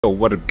Yo,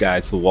 what up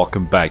guys, so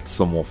welcome back to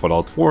some more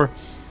Fallout 4.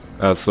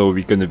 So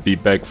we're gonna be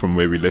back from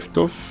where we left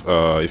off.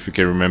 If you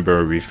can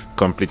remember, we've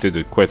completed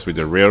the quest with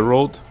the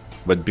railroad.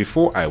 But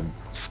before I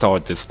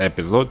start this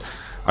episode,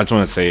 I just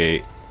want to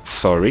say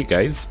sorry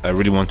guys. I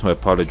really want to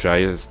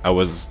apologize. I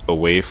was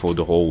away for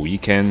the whole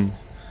weekend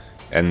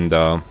and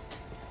yeah,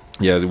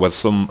 there was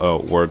some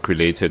work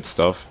related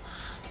stuff.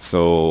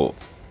 So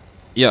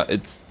yeah,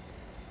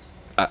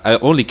 I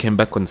only came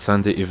back on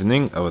Sunday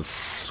evening. I was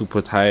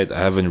super tired. I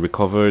haven't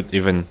recovered.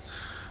 Even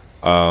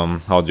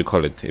how do you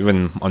call it?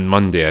 Even on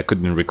Monday I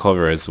couldn't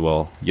recover as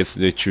well.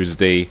 Yesterday,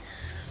 Tuesday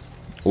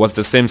was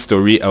the same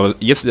story.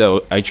 Yesterday I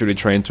was actually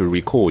trying to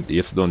record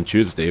yesterday on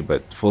Tuesday,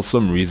 but for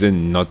some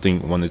reason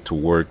nothing wanted to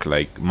work.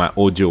 Like my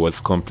audio was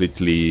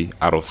completely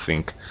out of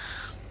sync.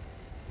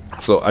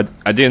 So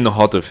I didn't know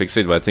how to fix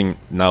it, but I think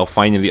now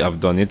finally I've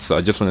done it. So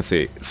I just want to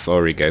say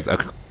sorry guys.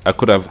 I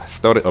could have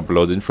started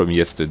uploading from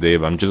yesterday,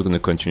 but I'm just going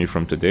to continue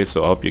from today.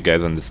 So I hope you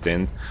guys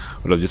understand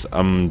all of this.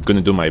 I'm going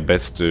to do my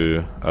best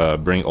to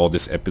bring all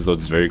these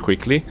episodes very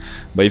quickly.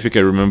 But if you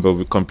can remember,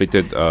 we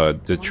completed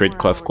the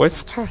tradecraft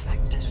quest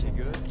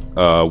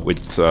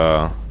with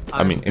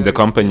in the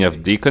company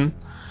of Deacon.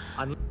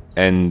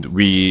 And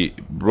we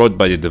brought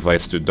by the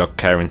device to Doc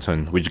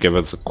Carrington, which gave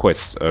us a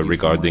quest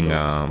regarding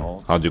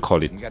how do you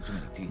call it,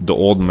 the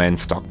old man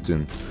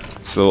Stockton.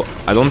 So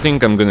I don't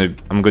think I'm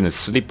gonna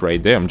sleep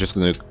right there. I'm just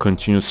gonna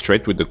continue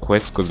straight with the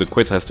quest, because the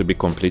quest has to be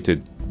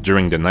completed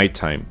during the night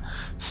time.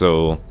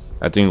 So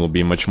I think it will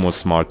be much more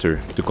smarter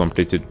to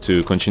complete it,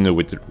 to continue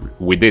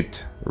with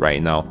it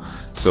right now.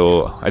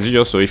 So as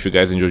usual, so if you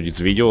guys enjoyed this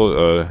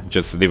video,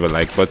 just leave a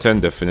like button.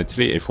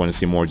 Definitely, if you want to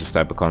see more of this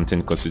type of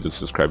content, consider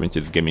subscribing to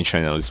this gaming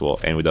channel as well.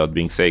 And without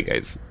being said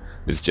guys,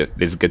 let's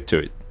get to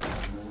it.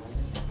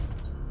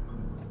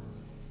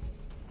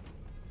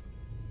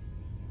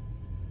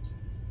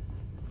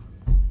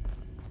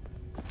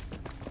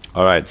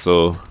 Alright,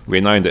 so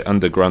we're now in the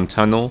underground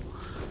tunnel.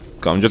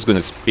 I'm just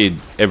gonna speed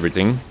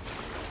everything.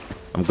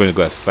 I'm going to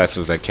go as fast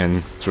as I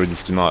can through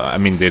this tunnel. I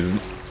mean, there's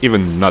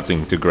even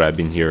nothing to grab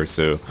in here,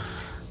 so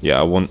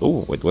yeah, I won't...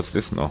 Oh, wait, what's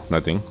this? No,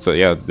 nothing. So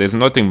yeah, there's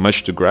nothing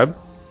much to grab,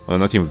 or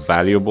nothing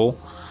valuable,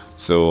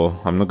 so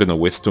I'm not going to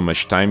waste too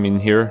much time in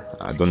here.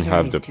 I don't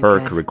have the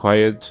perk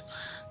required,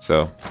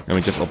 so let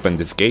me just open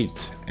this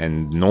gate,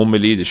 and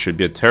normally there should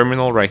be a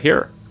terminal right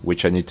here,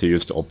 which I need to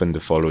use to open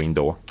the following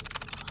door.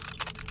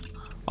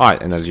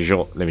 Alright, and as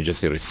usual, let me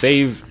just hit a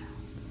save.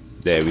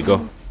 There we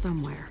go.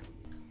 Somewhere.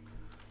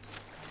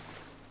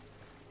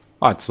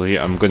 Alright, so here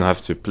I'm gonna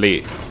have to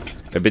play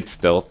a bit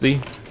stealthy.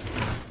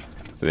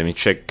 So let me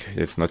check,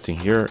 there's nothing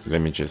here.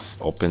 Let me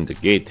just open the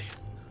gate.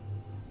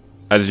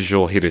 As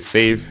usual, hit a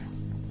save.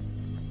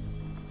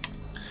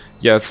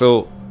 Yeah,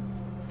 so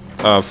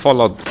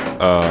Fallout,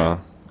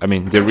 I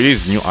mean, they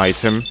released new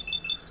item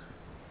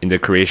in the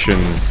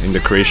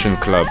creation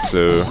club,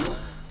 so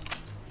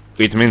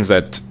it means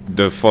that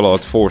the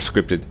Fallout 4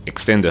 scripted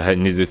extender had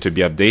needed to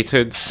be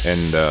updated,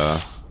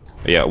 and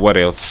yeah, what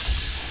else?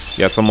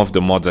 Yeah, some of the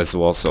mods as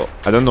well. So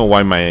I don't know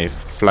why my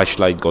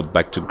flashlight got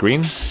back to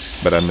green,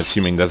 but I'm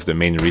assuming that's the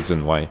main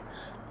reason why.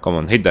 Come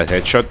on, hit that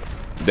headshot.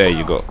 There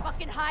you go.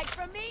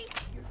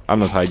 I'm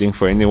not hiding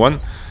for anyone.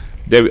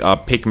 There we are,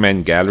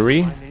 Pigman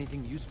Gallery.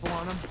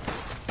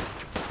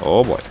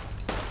 Oh boy.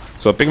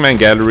 So Pigman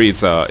Gallery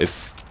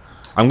is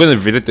I'm gonna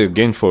visit it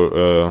again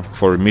for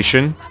a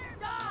mission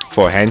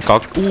for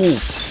Hancock. Ooh,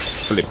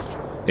 flip.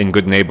 In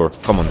Good Neighbor.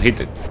 Come on, hit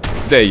it.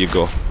 There you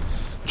go.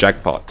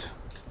 Jackpot.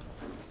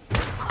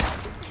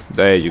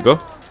 There you go.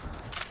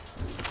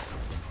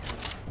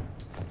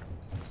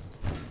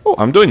 Oh,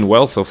 I'm doing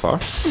well so far.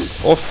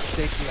 Oh,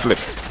 flip.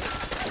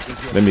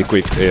 Let me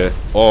quick.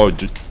 Oh,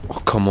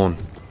 come on.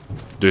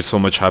 There's so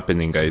much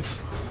happening,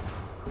 guys.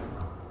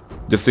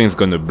 This thing's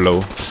gonna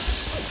blow.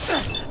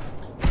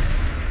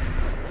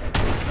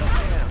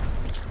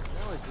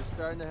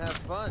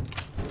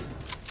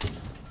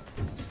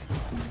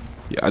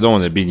 Yeah, I don't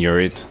want to be near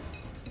it.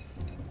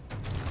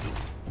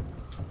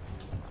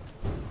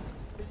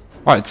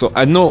 Alright, so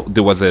I know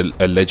there was a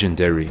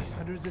legendary.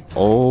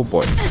 Oh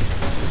boy.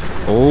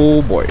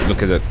 Oh boy,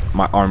 look at that.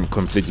 My arm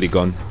completely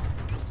gone.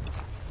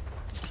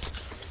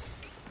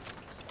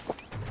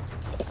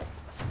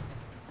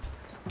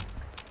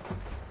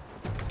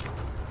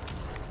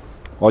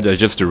 Oh, that's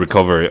just to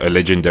recover a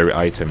legendary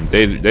item.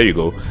 There you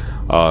go.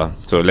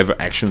 So lever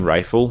action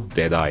rifle,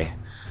 Deadeye.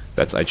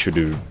 That's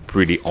actually a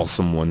pretty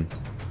awesome one.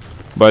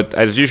 But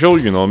as usual,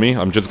 you know me,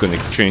 I'm just gonna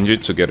exchange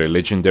it to get a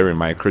legendary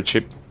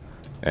microchip.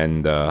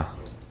 And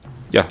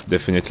yeah,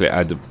 definitely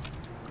add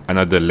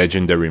another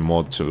legendary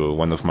mod to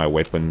one of my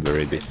weapons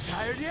already.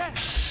 Tired yet? I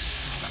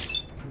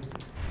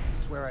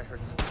swear I heard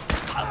something.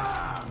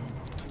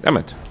 Damn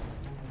it.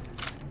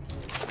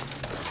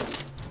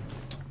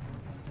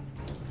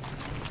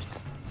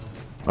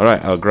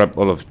 Alright, I'll grab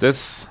all of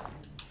this.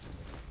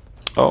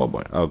 Oh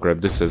boy, I'll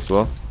grab this as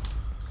well.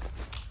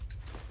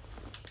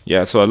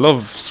 Yeah, so I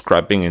love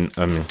scrapping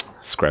and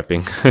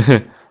scrapping.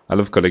 I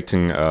love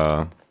collecting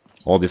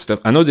all this stuff.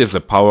 I know there's a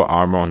power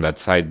armor on that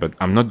side, but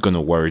I'm not gonna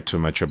worry too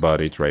much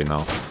about it right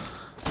now.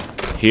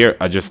 here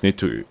I just need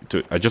to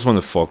I just want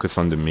to focus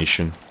on the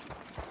mission.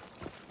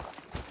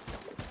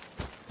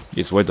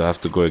 Yes, where do I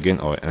have to go again?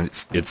 Oh, and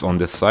it's on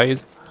this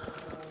side.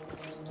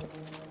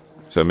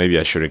 So maybe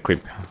I should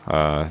equip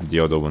the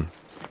other one.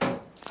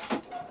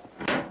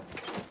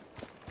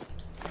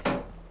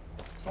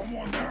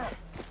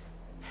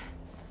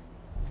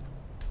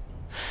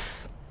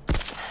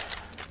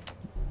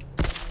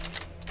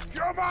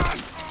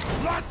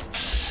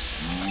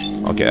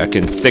 Okay, I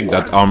can take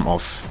that arm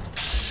off.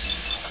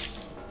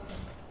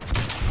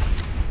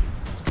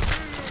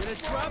 Gonna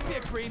drop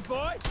you, green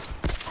boy.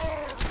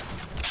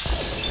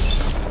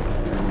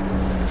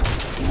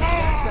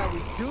 That's how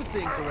we do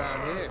things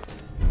around here.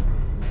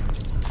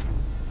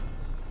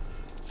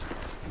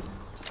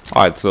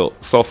 Alright,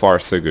 so far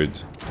so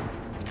good.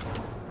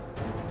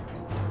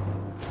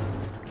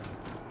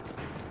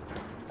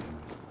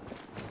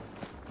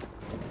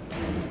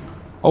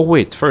 Oh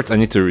wait, first I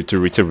need to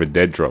retrieve a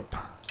dead drop.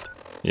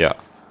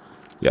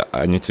 Yeah,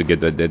 I need to get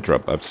that dead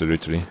drop,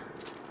 absolutely.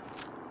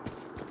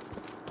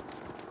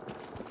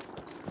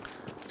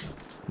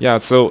 Yeah,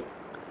 so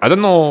I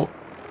don't know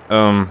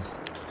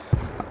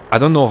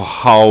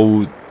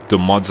how the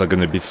mods are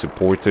gonna be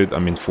supported, I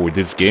mean, for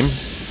this game.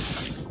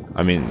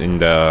 I mean, in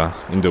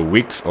the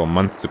weeks or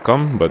months to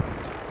come, but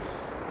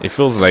it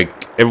feels like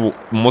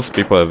most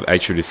people have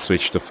actually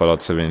switched to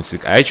Fallout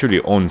 76. I actually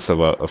own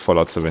a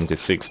Fallout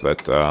 76,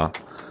 but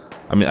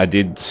I mean, I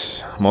did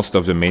most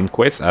of the main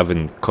quests. I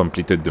haven't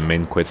completed the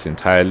main quests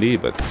entirely,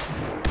 but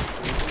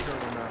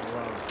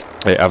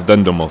hey, I've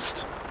done the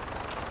most.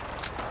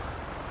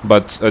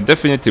 But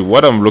definitely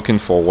what I'm looking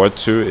forward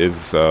to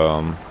is,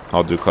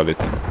 how do you call it?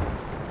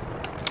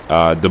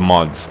 The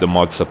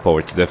mod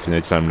support.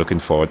 Definitely I'm looking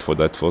forward for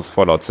that for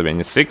Fallout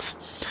 76.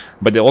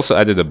 But they also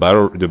added the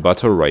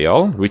battle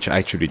royale, which I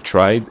actually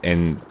tried,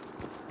 and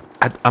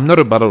I'm not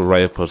a battle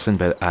royale person,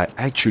 but I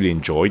actually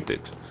enjoyed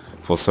it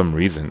for some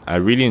reason. I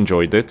really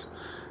enjoyed it.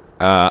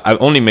 I've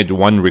only made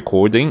one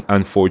recording,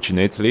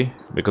 unfortunately,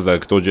 because I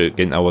told you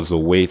again I was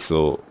away,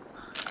 so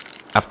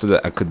after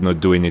that I could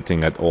not do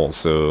anything at all.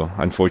 So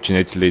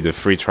unfortunately the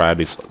free trial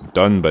is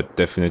done, but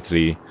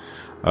definitely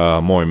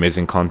more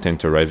amazing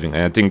content arriving,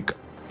 and I think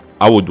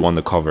I would want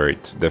to cover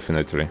it,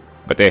 definitely.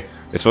 But hey,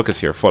 let's focus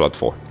here. Fallout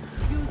 4.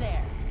 You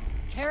there,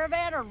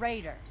 caravan or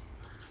raider?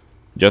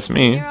 Just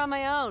me. Here on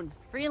my own,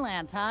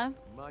 freelance, huh?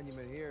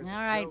 Monument here is All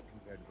right,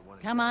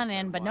 come on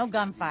in, but no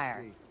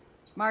gunfire.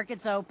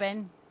 Market's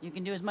open. You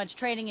can do as much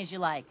trading as you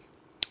like.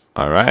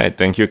 All right,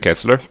 thank you,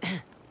 Kessler.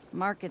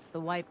 Market's the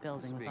white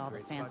building with all the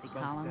fancy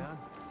columns.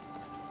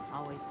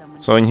 Always someone.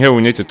 So in here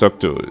we need to talk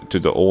to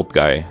the old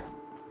guy.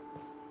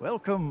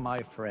 Welcome,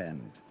 my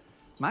friend.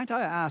 Might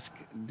I ask,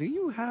 do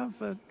you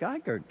have a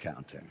Geiger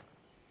counter?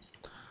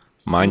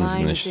 Mine is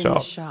in the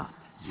shop.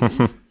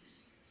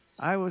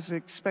 I was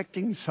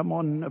expecting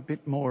someone a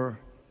bit more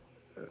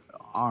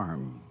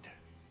armed.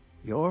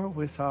 You're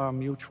with our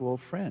mutual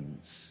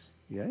friends,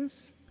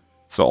 yes?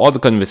 So all the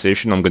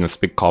conversation I'm gonna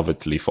speak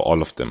covertly for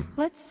all of them.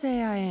 Let's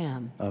say I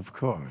am. Of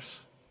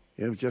course.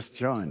 You've just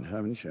joined,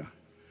 haven't you?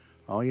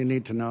 All you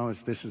need to know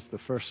is this is the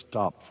first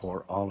stop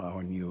for all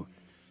our new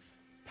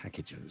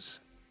packages.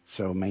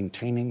 So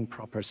maintaining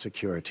proper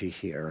security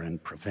here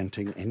and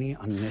preventing any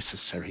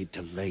unnecessary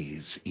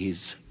delays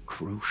is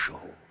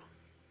crucial.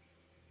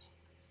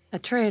 A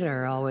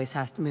trader always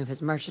has to move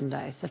his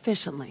merchandise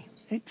efficiently.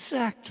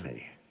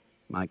 Exactly.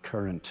 My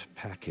current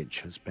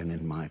package has been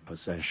in my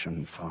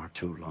possession far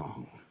too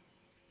long.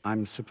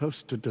 I'm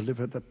supposed to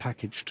deliver the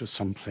package to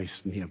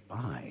someplace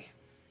nearby,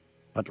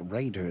 but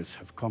raiders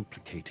have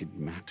complicated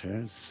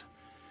matters.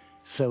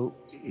 So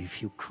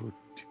if you could...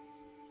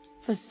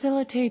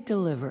 Facilitate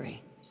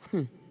delivery.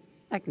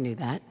 I can do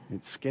that.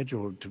 It's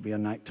scheduled to be a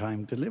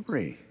nighttime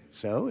delivery,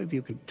 so if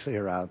you could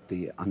clear out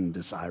the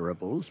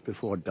undesirables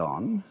before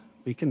dawn,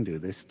 we can do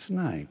this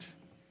tonight.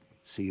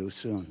 See you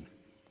soon.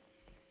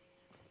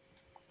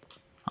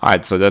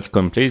 Alright, so that's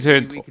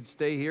completed. We could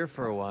stay here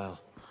for a while.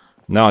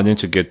 Now I need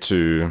to get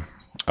to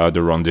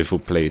the rendezvous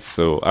place.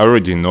 So I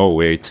already know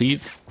where it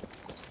is.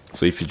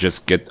 So if you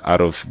just get out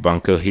of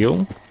Bunker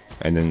Hill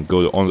and then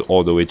go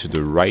all the way to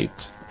the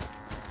right.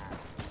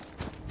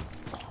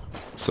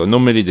 So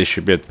normally there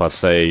should be a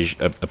passage,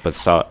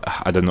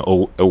 I don't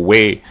know, a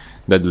way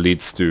that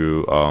leads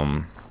to,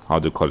 how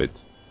do you call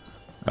it?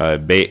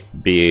 Bad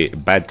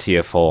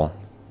TFL,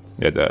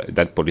 yeah,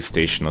 that police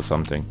station or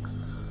something.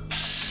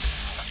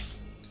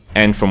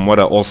 And from what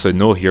I also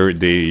know here,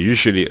 they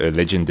usually a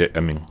legendary,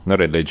 I mean,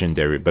 not a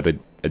legendary, but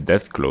a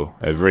death claw,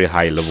 a very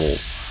high level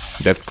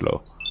death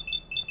claw.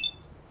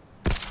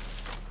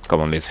 Come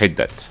on, let's hit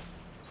that.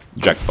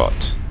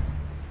 Jackpot.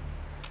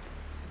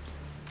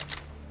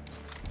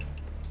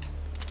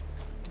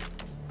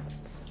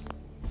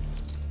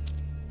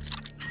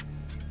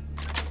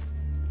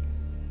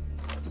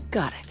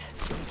 Got it.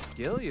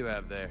 Skill you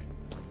have there.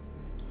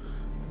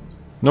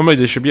 Normally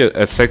there should be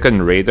a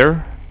second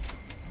raider.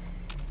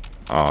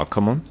 Ah,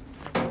 come on.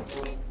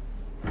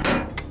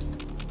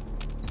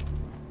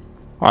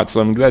 Alright, so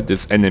I'm glad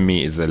this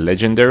enemy is a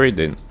legendary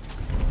then.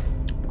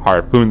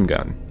 Harpoon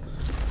gun.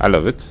 I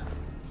love it.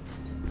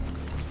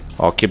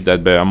 I'll keep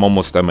that, but I'm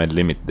almost at my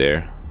limit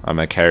there. I'm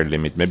at carry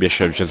limit. Maybe I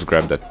should have just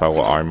grabbed that power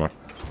armor.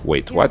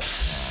 Wait, what?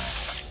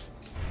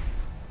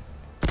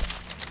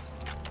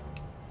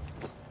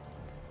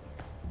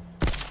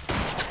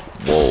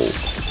 Whoa.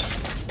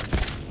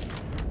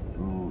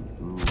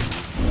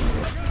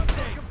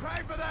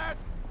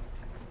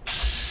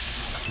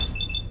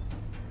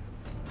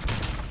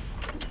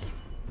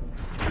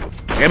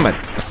 Damn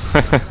it.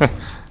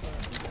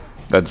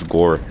 That's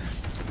gore.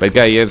 But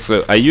yeah, yes,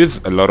 I use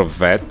a lot of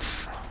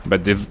VATs,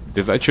 but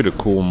there's actually a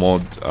cool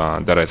mod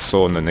that I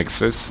saw on the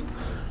Nexus.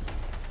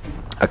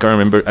 I can't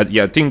remember.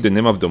 Yeah, I think the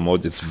name of the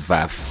mod is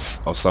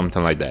VAFs or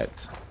something like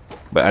that.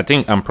 But I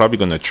think I'm probably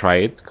gonna try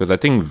it because I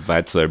think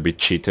VATs are a bit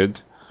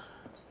cheated.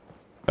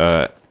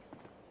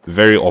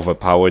 Very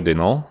overpowered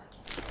and all.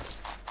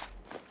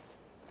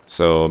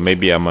 So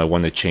maybe I might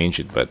want to change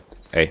it, but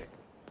hey,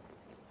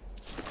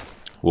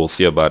 we'll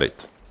see about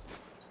it.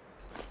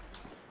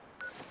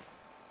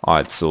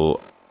 Alright,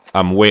 so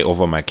I'm way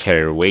over my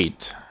carry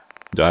weight.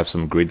 Do I have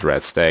some grid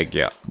rat stag?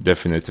 Yeah,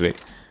 definitely.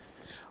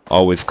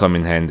 Always come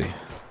in handy.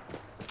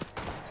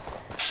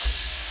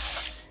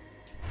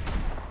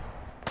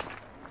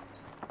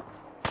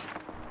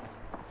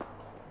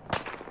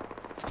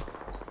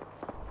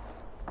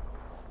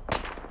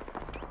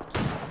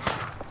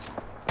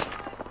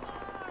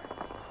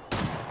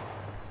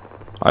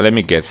 Let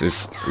me guess,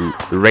 it's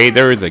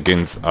raiders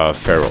against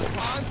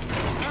ferals.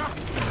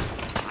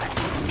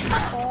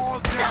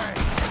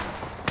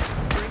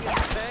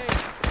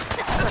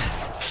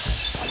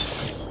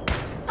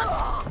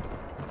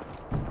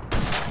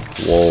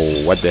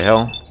 Whoa, what the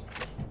hell?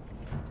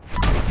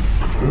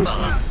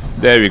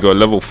 There we go,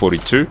 level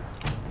 42.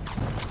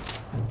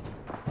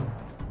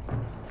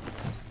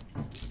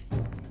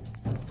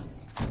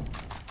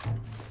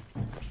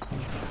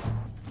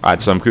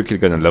 Alright, so I'm quickly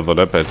gonna level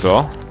up as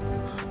well.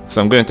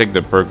 So I'm gonna take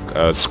the perk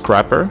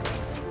Scrapper.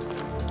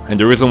 And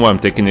the reason why I'm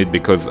taking it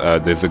because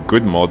there's a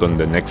good mod on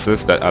the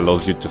Nexus that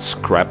allows you to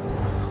scrap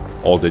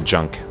all the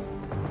junk.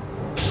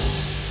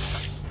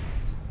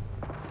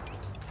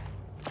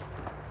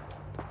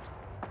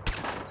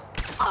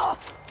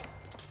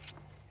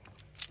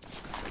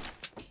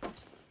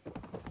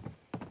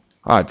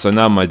 Alright, so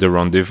now I'm at the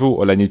rendezvous.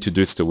 All I need to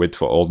do is to wait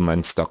for Old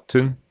Man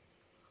Stockton.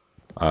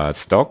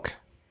 Stock.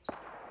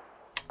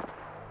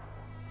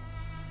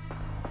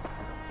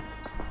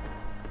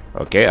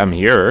 Okay, I'm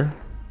here.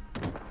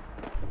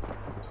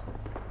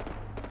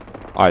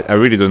 Alright, I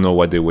really don't know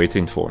what they're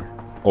waiting for.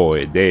 Oh,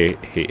 there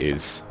he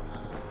is.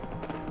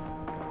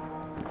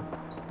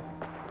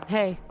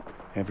 Hey.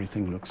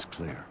 Everything looks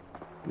clear.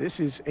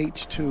 This is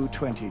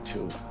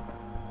H222.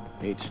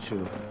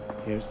 H2,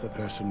 here's the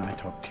person I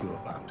talked to you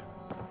about.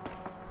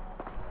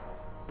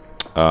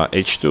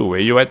 H2, where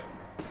you at?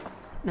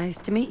 Nice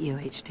to meet you,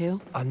 H2.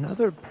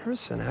 Another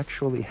person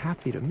actually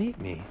happy to meet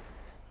me.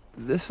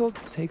 This'll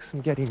take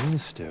some getting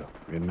used to.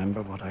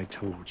 Remember what I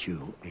told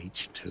you,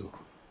 H2.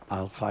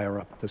 I'll fire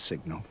up the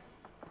signal.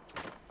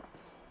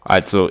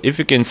 Alright, so if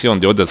you can see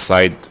on the other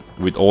side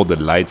with all the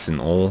lights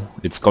and all,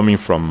 it's coming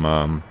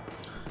from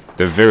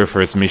the very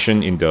first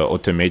mission in the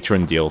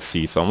Automatron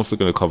DLC. So I'm also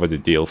going to cover the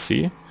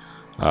DLC,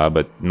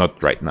 but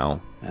not right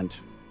now. And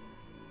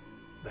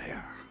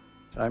there.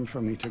 Time for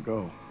me to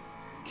go.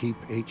 Keep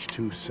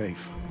H2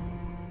 safe.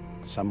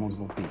 Someone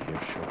will be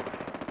here shortly.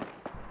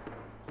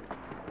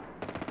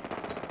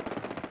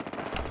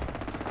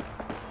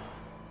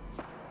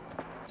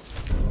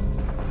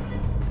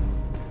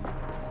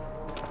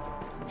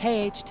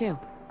 Hey, H2.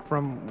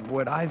 From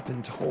what I've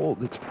been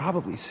told, it's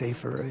probably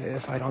safer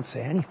if I don't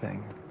say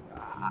anything.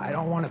 I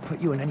don't want to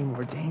put you in any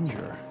more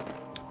danger.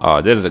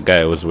 Oh, there's a guy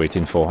I was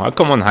waiting for.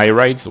 Come on, High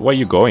Rides, where are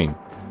you going?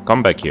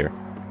 Come back here.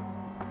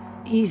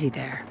 Easy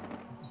there.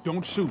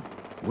 Don't shoot.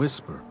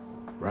 Whisper,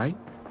 right?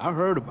 I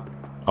heard about it.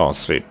 Oh,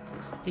 sweet.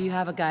 Do you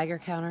have a Geiger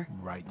counter?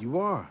 Right you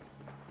are.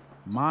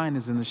 Mine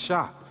is in the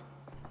shop.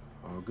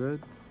 All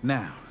good?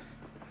 Now,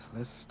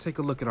 let's take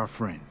a look at our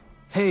friend.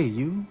 Hey,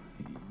 you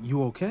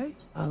okay?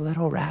 A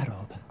little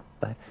rattled,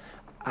 but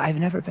I've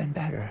never been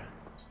better.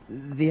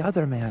 The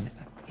other man,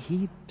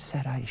 he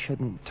said I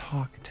shouldn't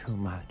talk too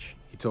much.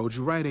 He told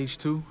you right,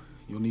 H2.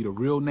 You'll need a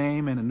real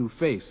name and a new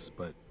face,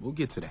 but we'll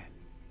get to that.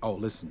 Oh,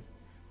 listen.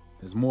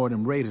 There's more of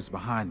them raiders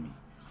behind me.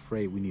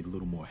 Afraid we need a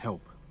little more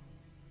help.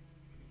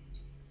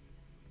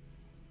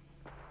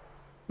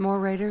 More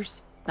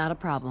raiders? Not a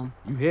problem.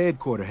 You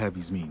headquarter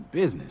heavies mean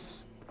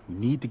business. We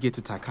need to get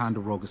to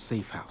Ticonderoga's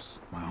safe house,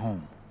 my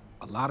home.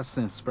 A lot of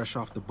sense fresh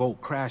off the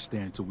boat crashed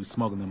there until we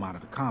smuggled them out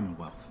of the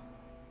Commonwealth.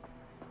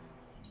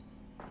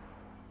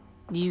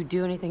 You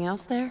do anything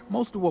else there?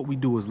 Most of what we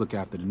do is look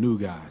after the new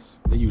guys.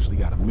 They usually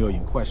got a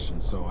million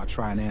questions, so I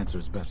try and answer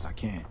as best I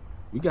can.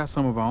 We got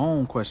some of our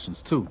own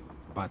questions too,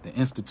 about the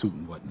Institute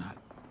and whatnot.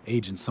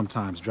 Agents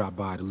sometimes drop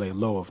by to lay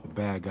low if the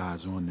bad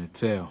guys are on their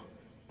tail.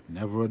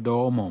 Never a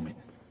dull moment.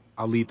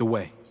 I'll lead the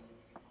way.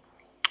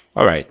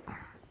 Alright.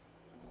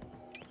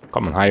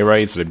 Come on, High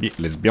Rise,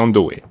 let's be on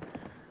the way.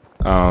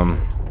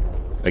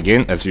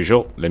 Again, as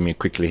usual, let me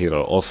quickly hit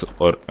an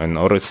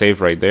autosave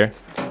right there.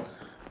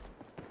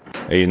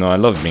 You know, I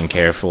love being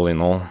careful, you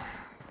know.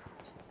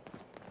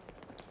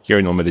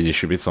 Here normally there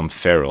should be some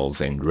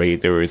ferals and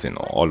raiders and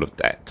all of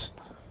that.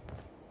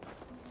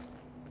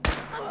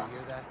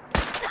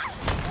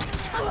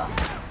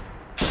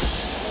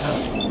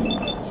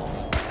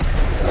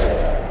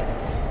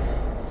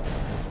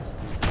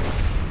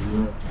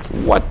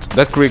 What?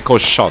 That critical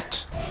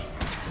shot.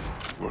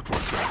 What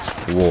was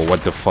that? Whoa,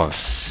 what the fuck?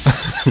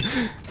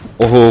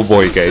 Oh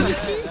boy,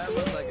 guys.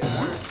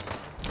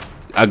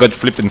 I got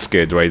flipping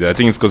scared right there. I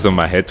think it's because of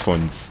my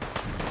headphones.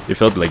 It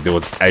felt like there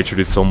was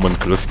actually someone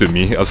close to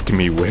me asking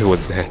me where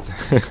was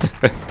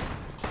that.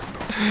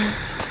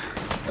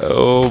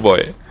 Oh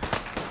boy.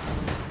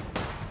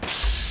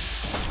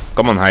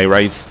 Come on, high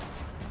rise.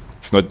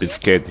 Let's not be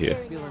scared here.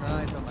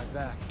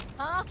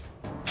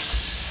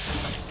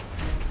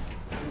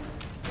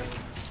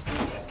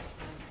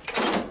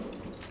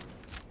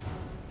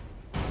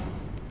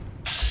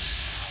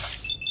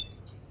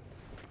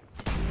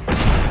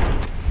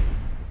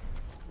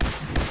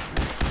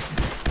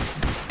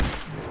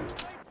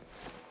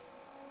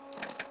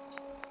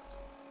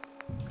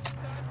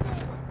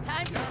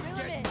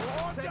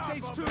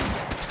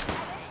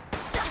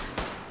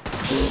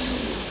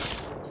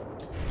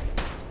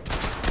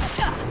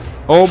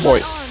 Oh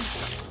boy.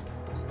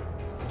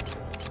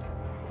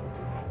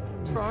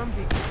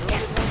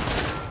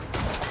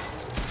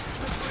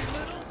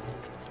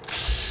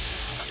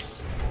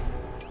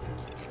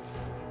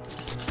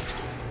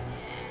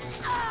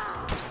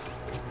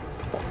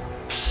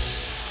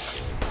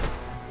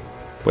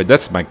 Wait,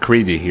 that's my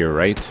McCready here,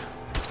 right?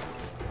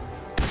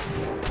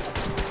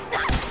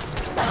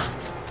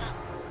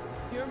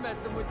 You're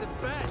messing with the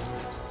best.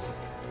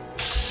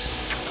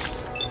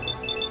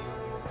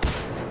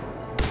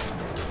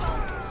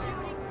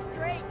 Shooting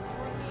straight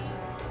for me.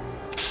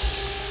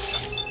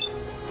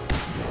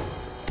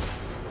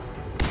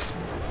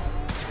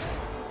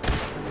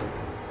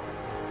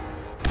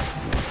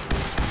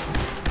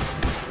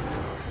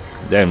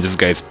 Damn, this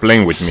guy's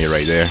playing with me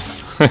right there.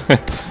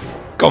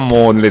 Come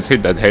on, let's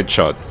hit that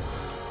headshot.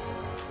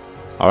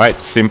 Alright,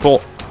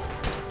 simple.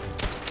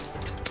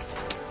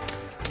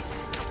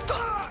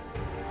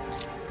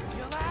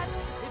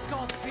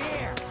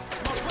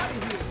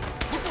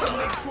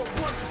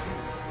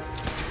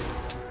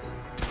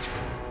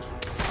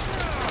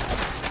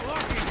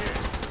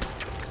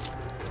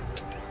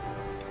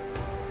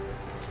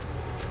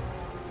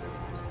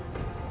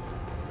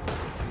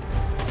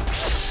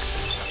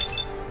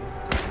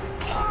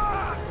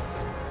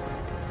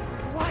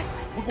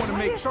 We're going to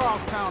make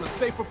Charlestown a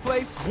safer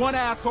place, one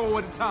asshole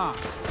at a time.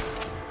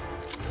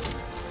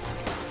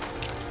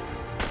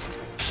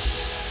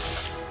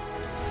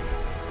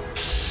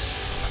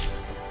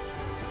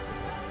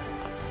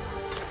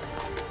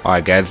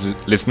 Alright guys,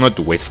 let's not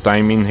waste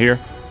time in here.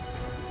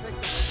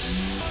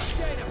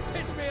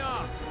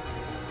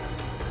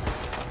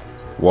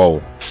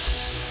 Whoa.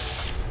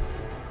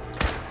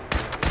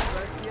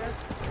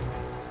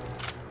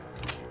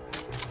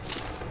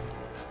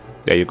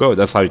 There you go,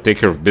 that's how you take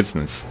care of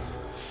business.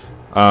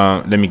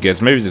 Let me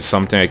guess, maybe there's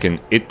something I can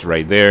hit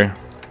right there.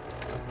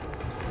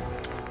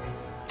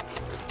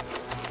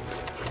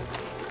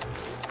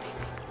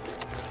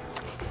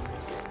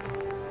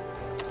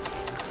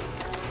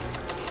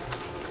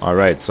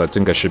 Alright, so I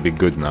think I should be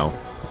good now.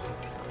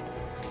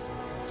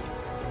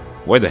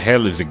 Where the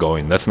hell is he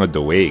going? That's not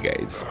the way,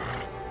 guys.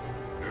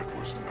 That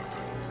was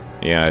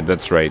nothing. Yeah,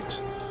 that's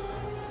right.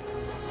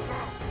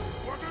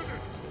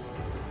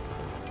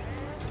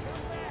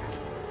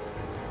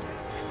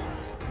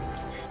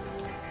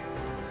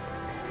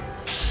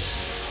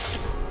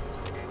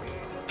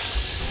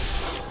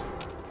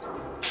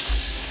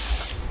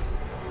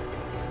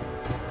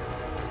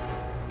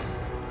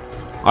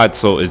 Alright,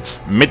 so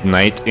it's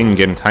midnight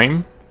in-game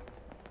time.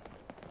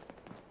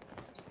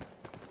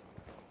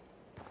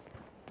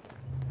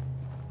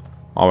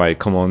 Alright,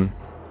 come on.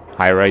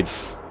 High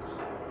rise.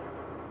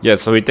 Yeah,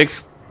 so it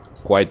takes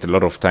quite a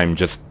lot of time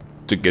just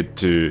to get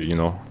to, you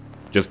know,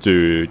 just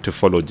to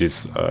follow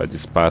this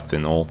this path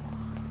and all.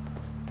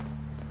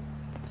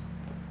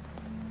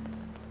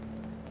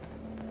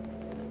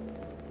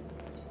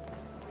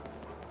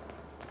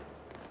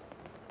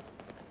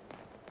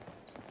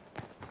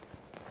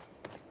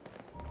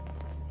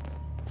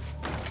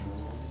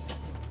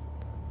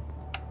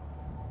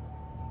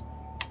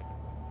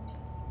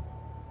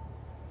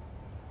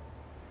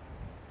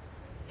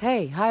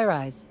 Hey, high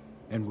rise.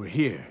 And we're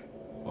here.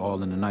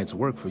 All in the night's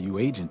work for you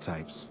agent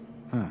types.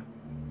 Huh.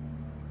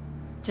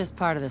 Just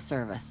part of the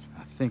service.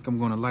 I think I'm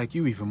gonna like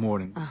you even more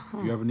than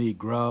if you ever need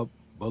grub,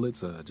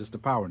 bullets, or just a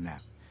power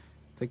nap.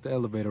 Take the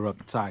elevator up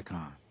to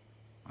Tycon.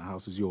 My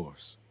house is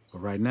yours. But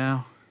right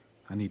now,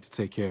 I need to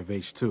take care of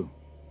H2.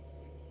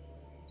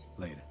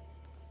 Later.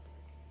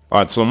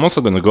 Alright, so I'm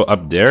also gonna go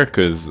up there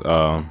because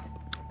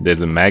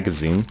there's a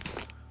magazine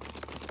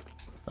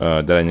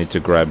that I need to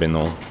grab and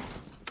all.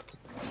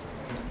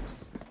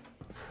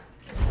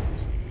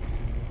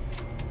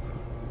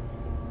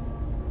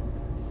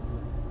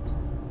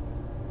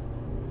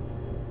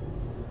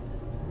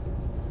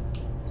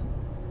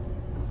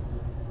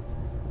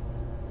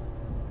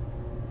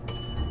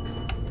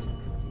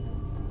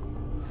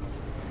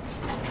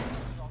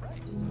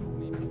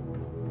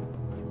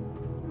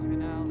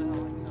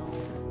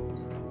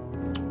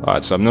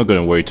 Alright, so I'm not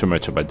gonna worry too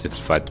much about this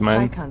fat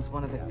man. Tycon's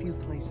one of the few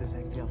places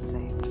I feel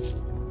safe.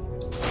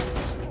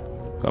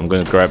 So I'm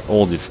gonna grab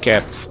all these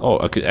caps. Oh,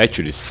 I could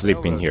actually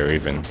sleep in here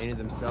even. Painted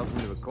themselves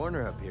into a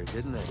corner up here,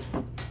 didn't they?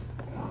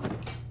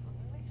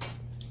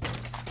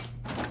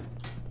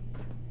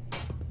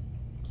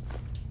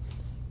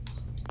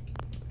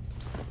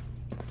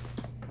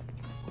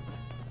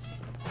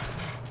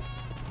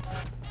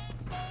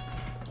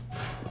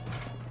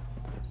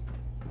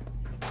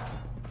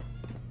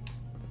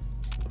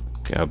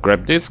 Okay, I'll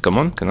grab this. Come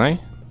on, can I?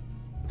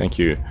 Thank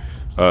you.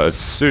 A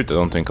suit. I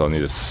don't think I'll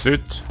need a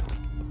suit.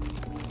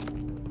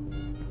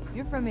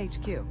 You're from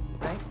HQ,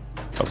 right?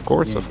 Of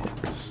course, of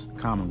course.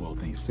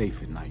 Commonwealth ain't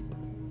safe at night.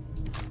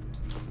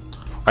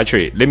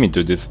 Actually, let me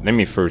do this. Let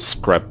me first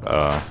scrap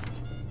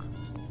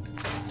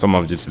some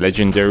of these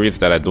legendaries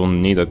that I don't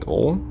need at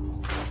all.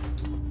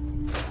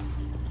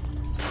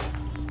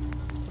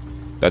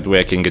 That way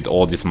I can get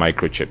all these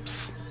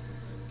microchips.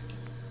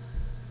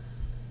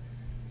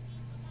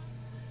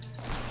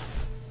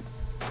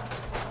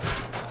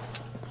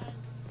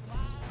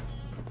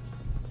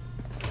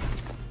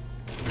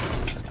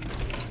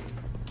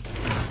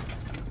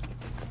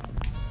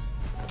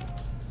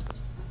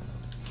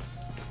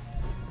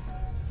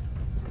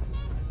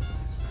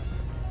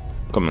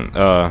 Come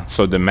on,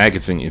 so the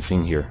magazine is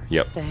in here.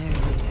 Yep. There we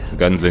go.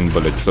 Guns and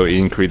bullets. So it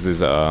increases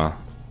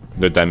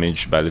the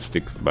damage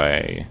ballistics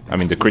by, I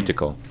mean the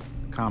critical,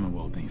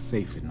 Commonwealth ain't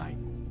safe at night.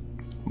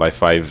 by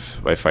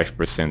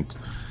 5%.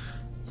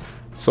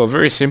 So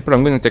very simple.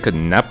 I'm gonna take a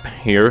nap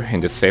here in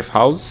the safe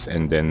house,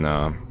 and then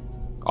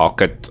I'll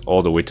cut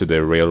all the way to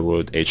the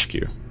railroad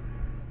HQ.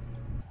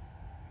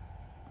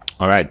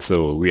 Alright,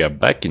 so we are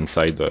back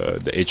inside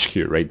the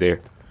HQ right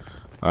there.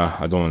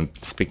 I don't want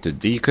to speak to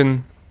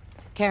Deacon.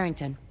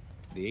 Carrington.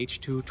 The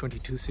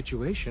H222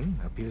 situation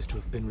appears to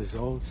have been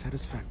resolved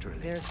satisfactorily,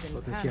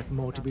 but there's yet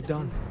more to be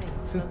done.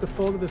 Since the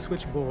fall of the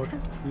switchboard,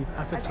 we've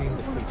ascertained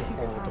the fate of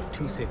all but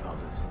 2 safe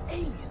houses.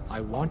 I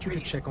want you to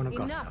check on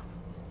Augusta. Enough.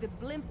 The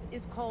blimp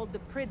is called the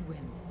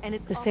Pridwin, and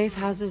it's The safe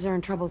houses are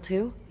in trouble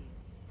too?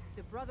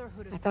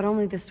 I thought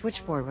only the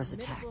switchboard was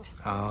attacked.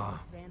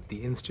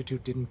 The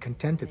Institute didn't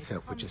content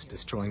itself with just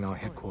destroying our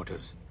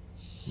headquarters.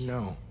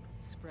 No.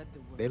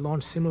 They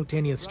launched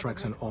simultaneous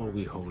strikes on all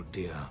we hold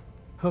dear.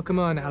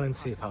 Herkimer and Allen's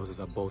safe houses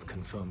are both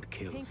confirmed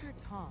kills.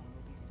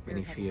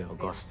 Many fear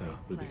Augusta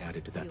will be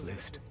added to that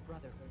list.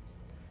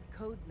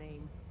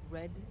 Codename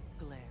Red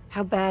Glare.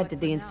 How bad did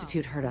the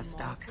Institute hurt us,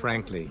 Doc?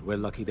 Frankly, we're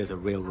lucky there's a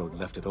railroad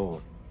left at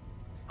all.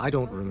 I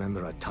don't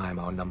remember a time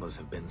our numbers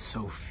have been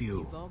so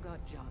few.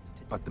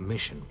 But the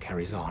mission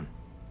carries on.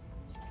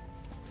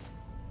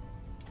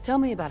 Tell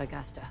me about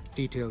Augusta.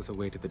 Details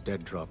await at the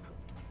dead drop.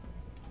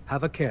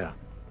 Have a care.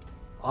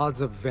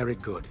 Odds are very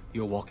good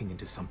you're walking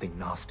into something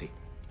nasty.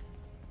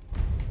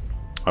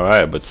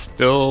 Alright, but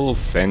still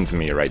sends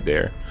me right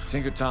there.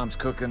 Tinker Tom's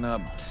cooking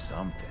up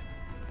something.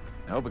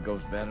 I hope it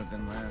goes better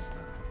than last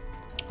time.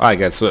 Alright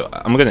guys, so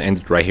I'm gonna end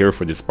it right here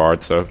for this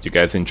part, so if you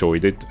guys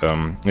enjoyed it.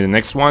 In the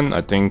next one,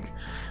 I think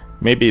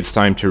maybe it's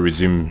time to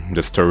resume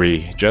the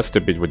story just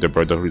a bit with the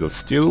Brotherhood of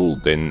Steel,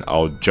 then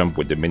I'll jump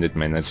with the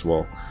Minutemen as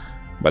well.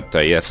 But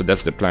yeah, so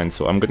that's the plan,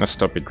 so I'm gonna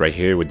stop it right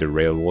here with the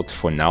railroad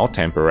for now,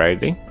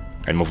 temporarily,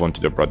 and move on to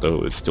the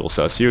Brotherhood of Steel.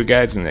 So I'll see you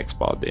guys in the next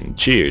part then.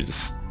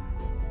 Cheers!